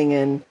something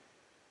and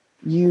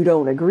you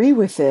don't agree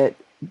with it,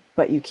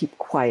 but you keep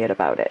quiet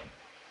about it.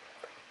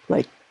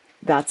 Like,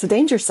 that's a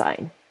danger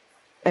sign.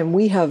 And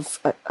we have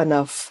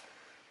enough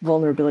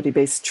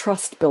vulnerability-based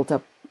trust built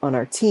up on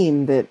our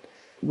team that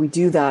we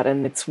do that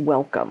and it's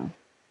welcome.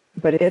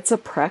 But it's a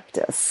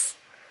practice.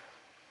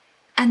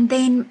 And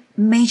then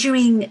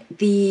measuring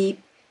the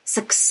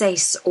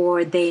success,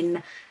 or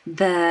then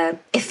the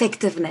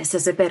effectiveness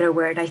is a better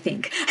word, I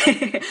think.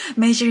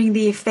 Measuring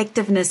the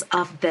effectiveness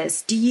of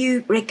this. Do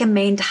you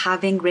recommend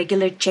having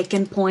regular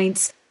check-in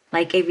points,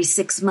 like every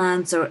 6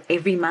 months or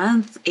every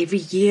month, every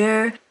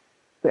year?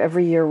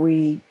 Every year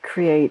we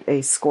create a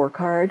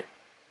scorecard,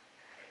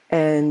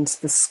 and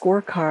the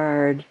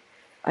scorecard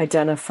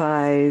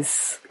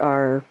identifies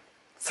our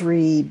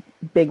 3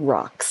 big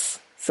rocks,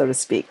 so to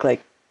speak,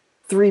 like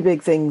 3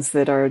 big things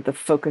that are the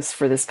focus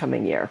for this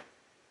coming year.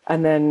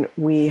 And then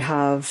we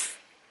have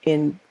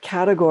in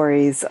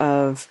categories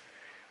of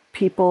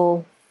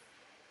people,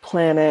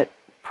 planet,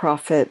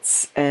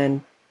 profits,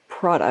 and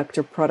product,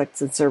 or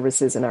products and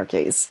services in our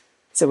case.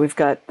 So we've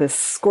got this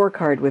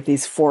scorecard with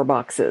these 4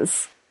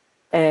 boxes,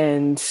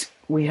 and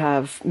we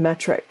have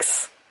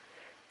metrics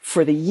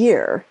for the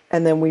year,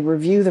 and then we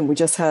review them. We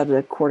just had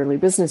a quarterly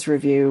business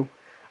review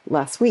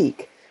last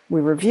week. We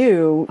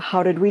review,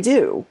 how did we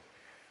do?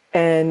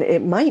 And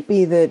it might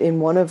be that in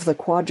one of the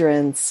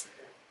quadrants,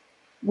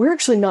 we're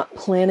actually not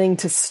planning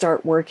to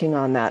start working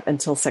on that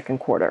until second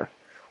quarter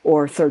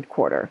or third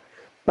quarter.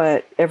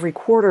 But every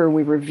quarter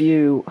we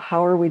review,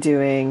 how are we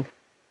doing?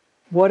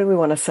 What do we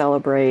want to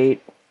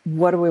celebrate?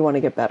 What do we want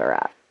to get better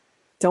at?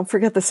 Don't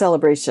forget the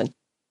celebration.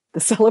 The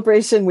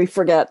celebration we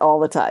forget all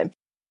the time.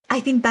 I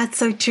think that's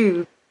so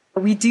true.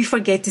 We do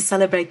forget to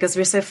celebrate because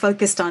we're so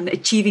focused on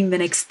achieving the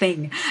next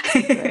thing.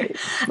 Right.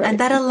 And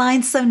that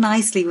aligns so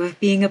nicely with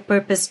being a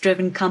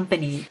purpose-driven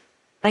company.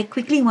 I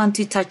quickly want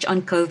to touch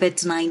on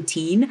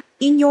COVID-19.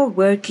 In your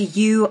work,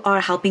 you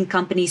are helping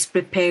companies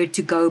prepare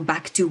to go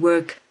back to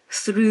work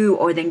through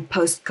or then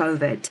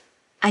post-COVID.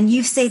 And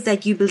you've said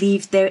that you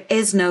believe there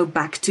is no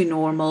back to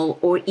normal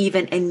or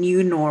even a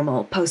new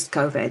normal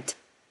post-COVID.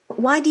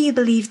 Why do you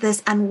believe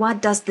this, and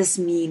what does this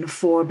mean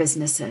for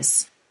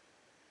businesses?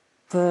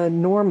 The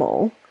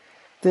normal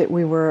that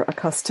we were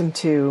accustomed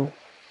to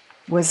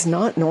was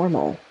not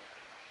normal.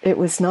 It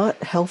was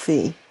not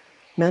healthy,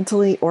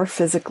 mentally or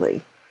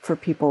physically, for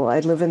people.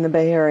 I live in the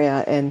Bay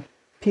Area, and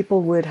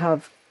people would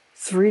have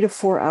 3 to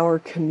 4 hour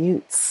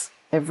commutes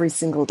every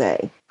single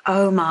day.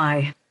 Oh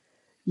my.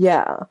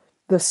 Yeah.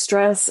 The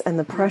stress and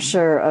the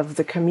pressure of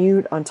the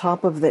commute on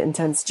top of the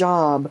intense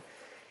job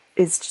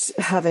is just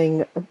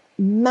having a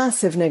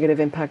massive negative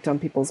impact on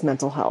people's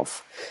mental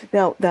health.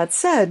 Now, that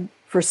said,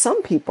 for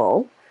some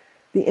people,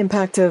 the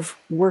impact of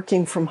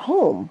working from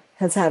home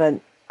has had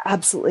an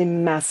absolutely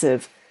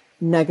massive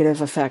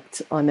negative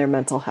effect on their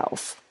mental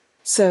health.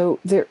 So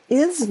there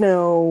is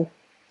no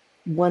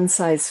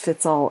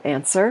one-size-fits-all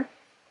answer.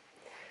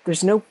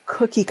 There's no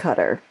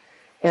cookie-cutter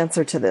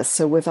answer to this.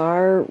 So with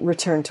our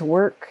return to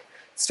work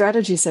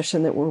strategy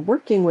session that we're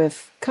working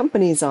with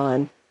companies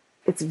on,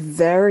 it's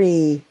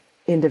very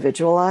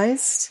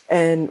individualized.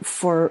 And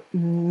for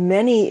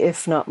many,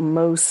 if not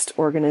most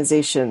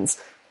organizations,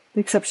 the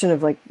exception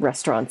of like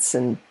restaurants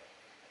and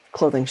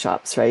clothing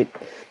shops, right?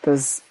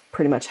 Those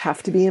pretty much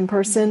have to be in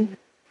person.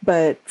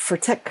 But for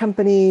tech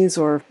companies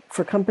or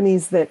for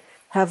companies that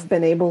have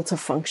been able to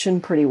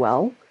function pretty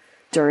well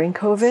during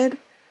COVID,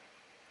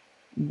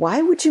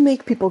 why would you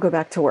make people go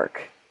back to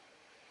work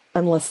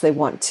unless they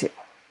want to?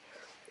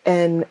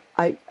 And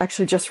I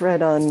actually just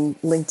read on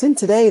LinkedIn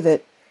today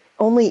that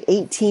only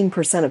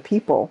 18% of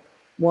people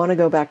want to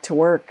go back to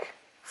work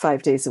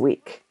 5 days a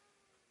week.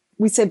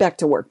 We say back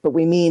to work, but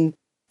we mean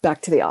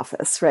back to the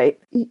office, right?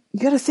 You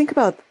got to think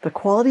about the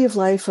quality of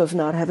life of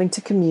not having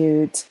to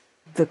commute,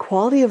 the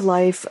quality of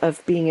life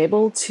of being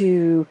able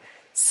to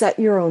set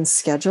your own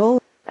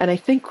schedule. And I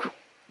think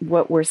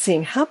what we're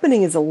seeing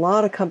happening is a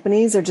lot of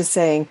companies are just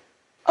saying,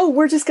 oh,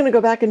 we're just going to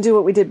go back and do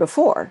what we did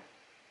before.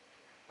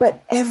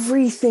 But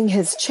everything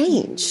has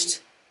changed.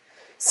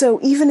 So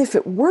even if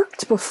it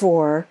worked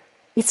before,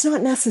 it's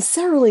not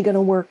necessarily going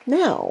to work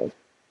now.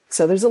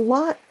 So there's a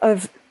lot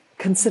of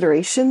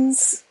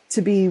considerations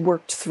to be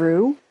worked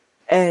through.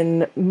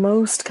 And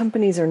most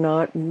companies are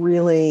not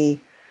really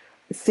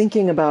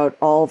thinking about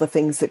all the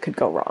things that could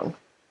go wrong.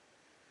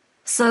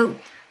 So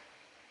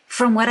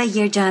from what I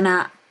hear,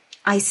 Jana,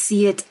 I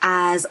see it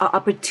as an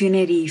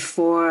opportunity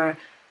for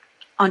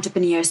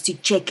entrepreneurs to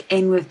check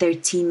in with their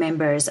team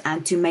members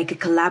and to make a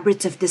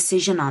collaborative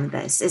decision on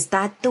this. Is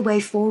that the way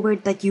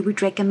forward that you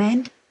would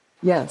recommend?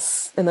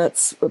 Yes. And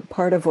that's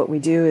part of what we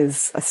do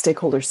is a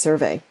stakeholder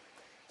survey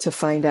to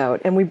find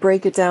out. And we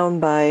break it down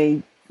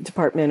by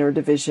department or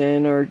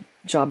division or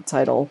job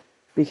title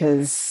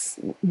because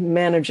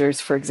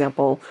managers, for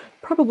example,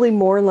 probably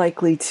more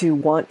likely to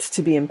want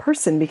to be in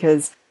person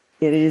because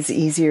it is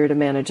easier to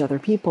manage other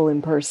people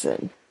in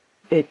person.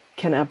 It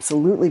can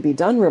absolutely be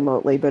done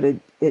remotely, but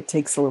it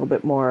takes a little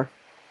bit more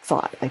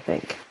thought, I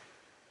think.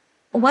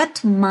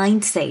 What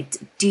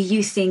mindset do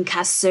you think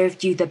has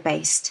served you the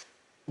best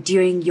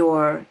during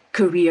your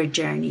career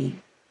journey?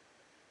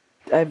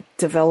 I've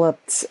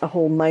developed a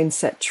whole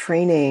mindset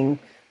training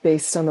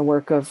based on the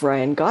work of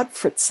Ryan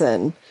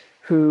Gottfredson,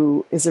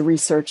 who is a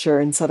researcher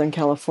in Southern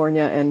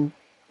California, and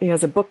he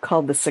has a book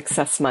called The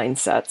Success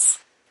Mindsets,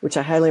 which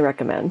I highly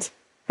recommend.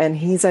 And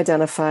he's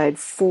identified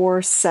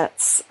 4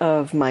 sets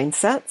of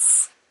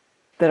mindsets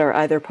that are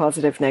either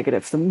positive,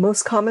 negative. The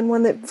most common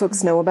one that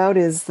folks know about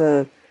is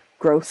the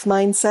growth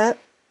mindset.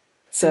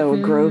 So a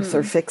growth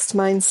or fixed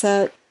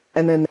mindset.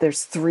 And then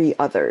there's 3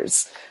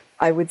 others.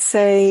 I would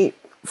say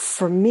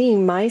for me,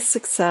 my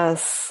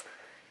success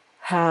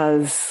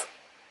has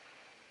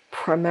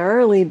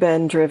primarily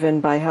been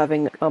driven by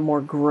having a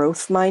more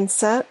growth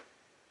mindset,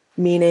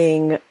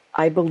 meaning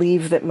I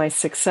believe that my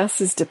success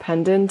is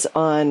dependent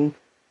on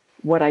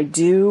what I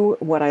do,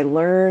 what I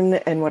learn,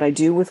 and what I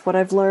do with what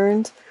I've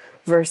learned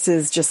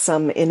versus just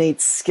some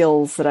innate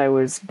skills that I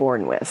was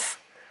born with,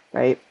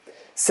 right?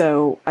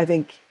 So I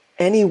think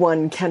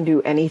anyone can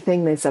do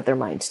anything they set their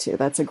mind to.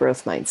 That's a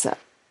growth mindset.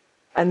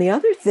 And the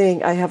other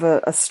thing, I have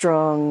a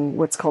strong,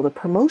 what's called a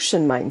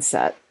promotion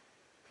mindset,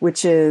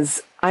 which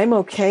is I'm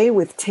okay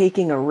with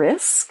taking a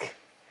risk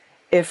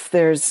if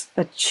there's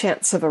a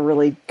chance of a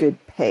really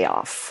good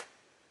payoff.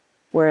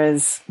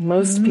 Whereas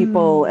most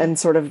people, and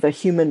sort of the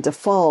human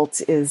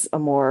default, is a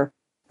more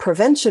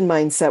prevention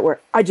mindset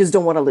where I just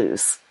don't want to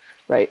lose,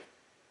 right?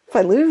 If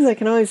I lose, I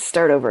can always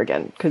start over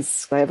again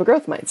because I have a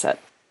growth mindset.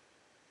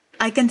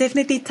 I can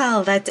definitely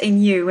tell that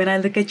in you when I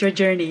look at your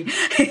journey.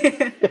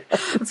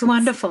 It's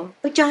wonderful.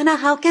 But Johanna,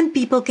 how can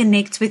people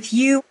connect with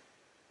you?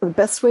 The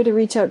best way to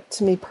reach out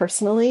to me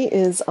personally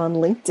is on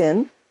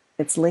LinkedIn.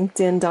 It's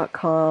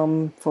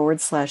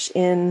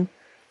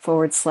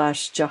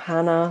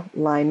linkedin.com/in/Johanna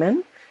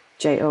Lyman,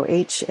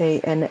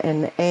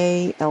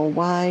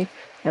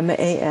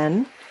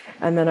 JohannaLyman.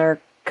 And then our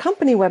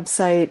company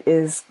website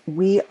is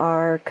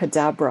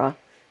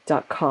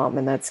wearekadabra.com,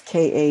 and that's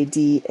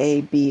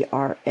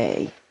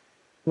KADABRA.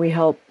 We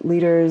help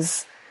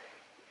leaders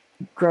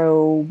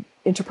grow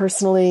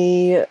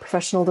interpersonally,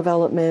 professional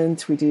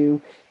development. We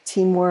do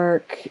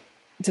teamwork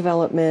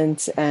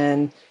development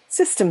and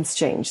systems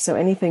change. So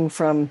anything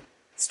from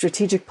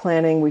strategic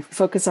planning, we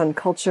focus on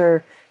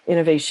culture,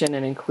 innovation,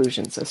 and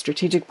inclusion. So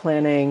strategic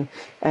planning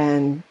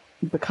and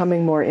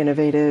becoming more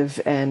innovative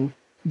and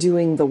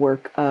doing the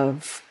work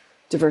of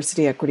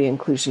diversity, equity,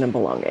 inclusion, and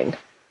belonging.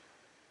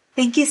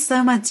 Thank you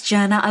so much,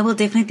 Johanna. I will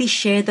definitely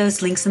share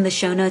those links in the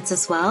show notes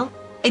as well.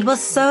 It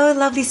was so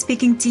lovely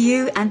speaking to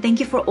you, and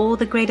thank you for all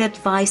the great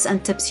advice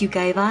and tips you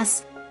gave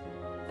us.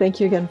 Thank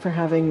you again for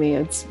having me.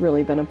 It's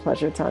really been a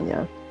pleasure,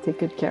 Tanya. Take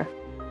good care.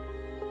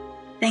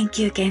 Thank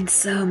you again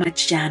so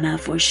much, Johanna,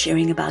 for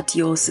sharing about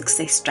your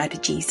success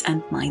strategies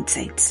and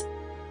mindsets.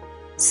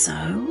 So,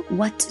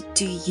 what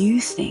do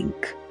you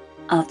think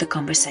of the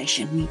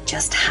conversation we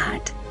just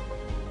had?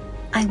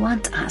 I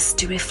want us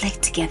to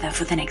reflect together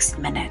for the next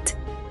minute.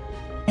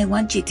 I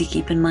want you to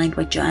keep in mind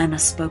what Johanna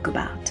spoke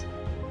about.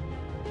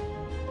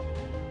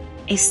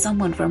 If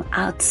someone from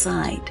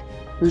outside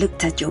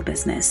looked at your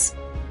business,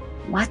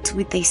 what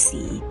would they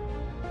see?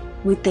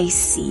 Would they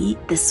see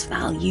this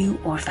value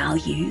or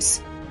values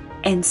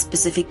in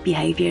specific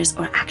behaviors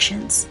or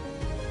actions?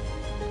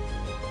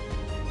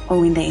 Or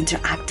when they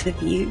interact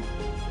with you?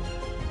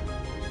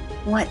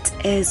 What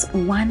is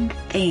one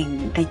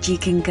thing that you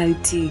can go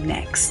to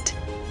next?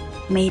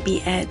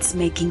 Maybe it's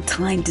making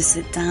time to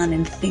sit down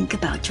and think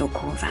about your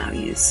core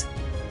values.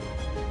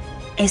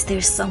 Is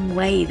there some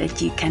way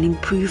that you can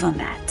improve on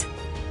that?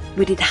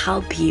 Would it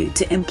help you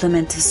to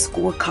implement a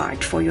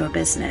scorecard for your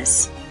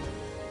business?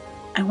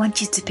 I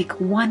want you to pick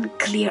one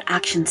clear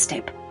action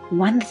step,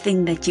 one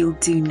thing that you'll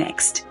do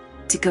next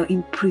to go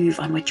improve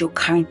on what you're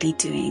currently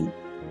doing,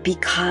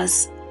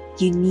 because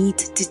you need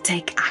to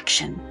take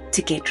action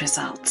to get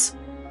results.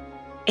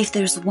 If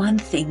there's one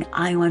thing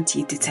I want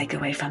you to take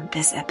away from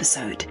this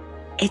episode,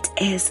 it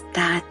is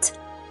that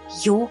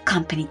your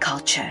company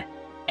culture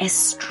is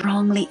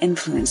strongly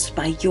influenced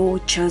by your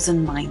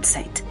chosen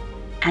mindset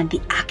and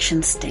the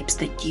action steps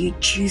that you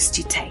choose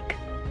to take.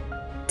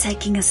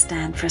 Taking a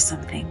stand for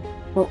something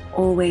will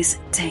always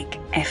take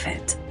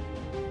effort.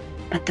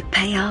 But the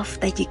payoff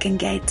that you can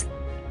get,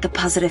 the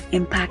positive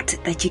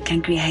impact that you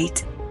can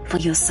create for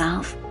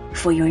yourself,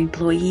 for your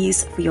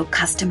employees, for your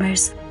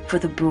customers, for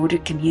the broader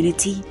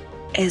community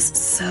is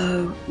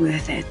so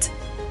worth it.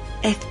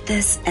 If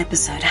this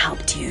episode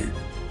helped you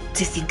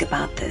to think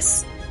about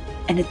this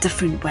in a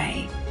different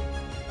way,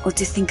 or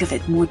to think of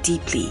it more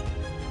deeply,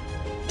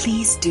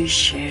 please do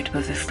share it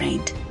with a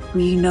friend who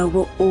you know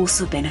will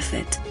also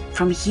benefit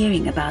from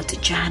hearing about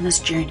Johanna's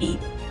journey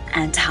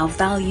and how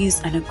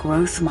values and a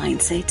growth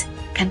mindset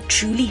can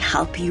truly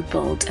help you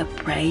build a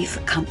brave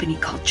company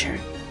culture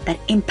that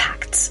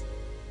impacts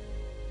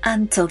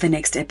Until the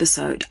next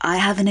episode, I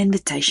have an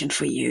invitation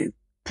for you.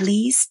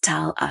 Please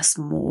tell us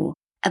more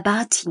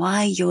about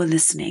why you're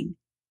listening.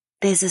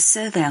 There's a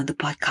survey on the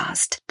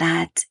podcast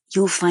that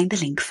you'll find the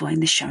link for in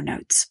the show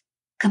notes.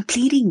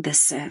 Completing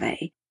this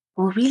survey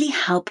will really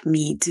help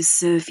me to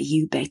serve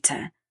you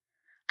better.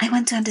 I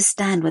want to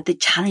understand what the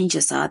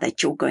challenges are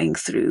that you're going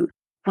through,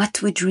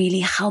 what would really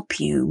help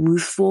you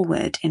move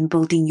forward in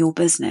building your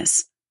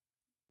business.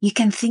 You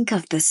can think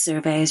of this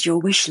survey as your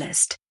wish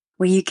list,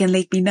 where you can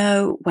let me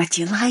know what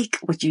you like,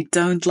 what you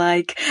don't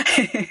like,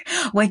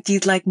 what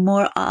you'd like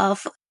more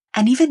of,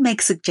 and even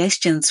make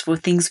suggestions for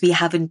things we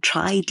haven't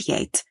tried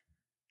yet.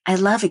 I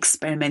love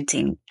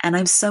experimenting, and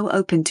I'm so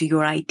open to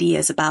your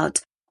ideas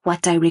about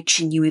what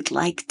direction you would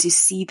like to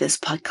see this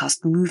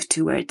podcast move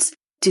towards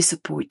to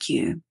support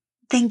you.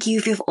 Thank you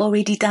if you've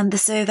already done the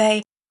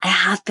survey. I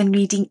have been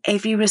reading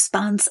every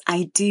response.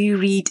 I do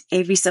read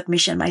every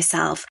submission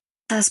myself.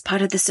 As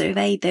part of the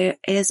survey, there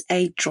is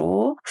a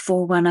draw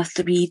for one of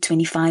 3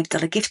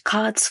 $25 gift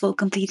cards for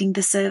completing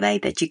the survey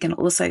that you can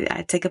also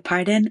take a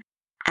part in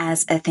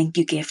as a thank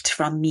you gift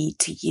from me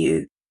to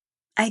you.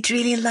 I'd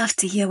really love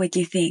to hear what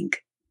you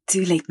think.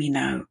 Do let me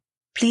know.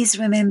 Please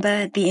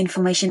remember the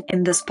information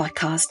in this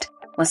podcast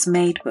was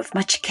made with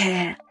much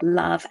care,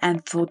 love,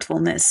 and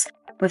thoughtfulness,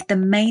 with the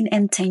main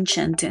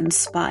intention to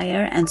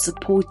inspire and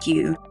support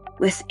you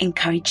with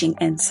encouraging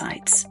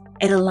insights.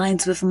 It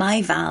aligns with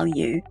my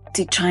value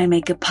to try and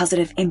make a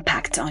positive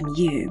impact on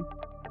you.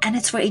 And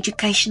it's for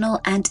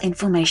educational and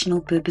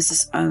informational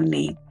purposes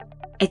only.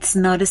 It's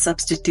not a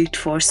substitute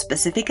for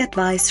specific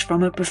advice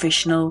from a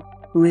professional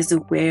who is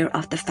aware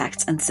of the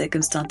facts and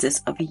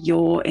circumstances of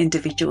your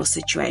individual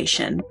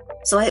situation.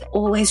 So I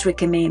always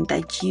recommend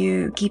that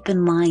you keep in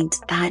mind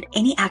that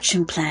any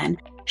action plan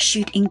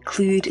should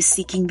include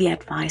seeking the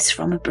advice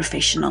from a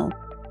professional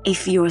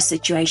if your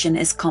situation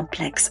is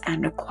complex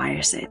and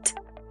requires it.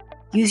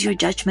 Use your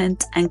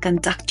judgment and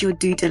conduct your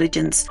due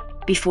diligence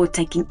before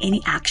taking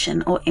any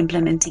action or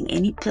implementing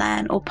any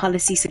plan or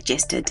policy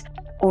suggested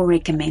or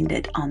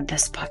recommended on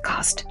this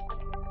podcast.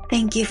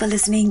 Thank you for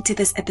listening to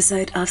this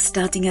episode of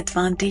Starting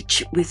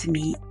Advantage with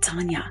me,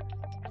 Tanya.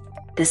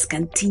 This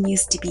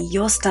continues to be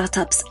your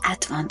startup's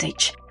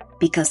advantage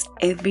because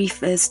every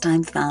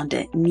first-time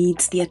founder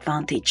needs the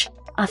advantage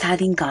of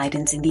having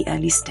guidance in the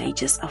early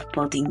stages of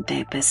building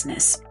their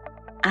business.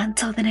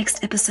 Until the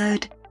next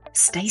episode,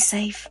 stay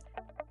safe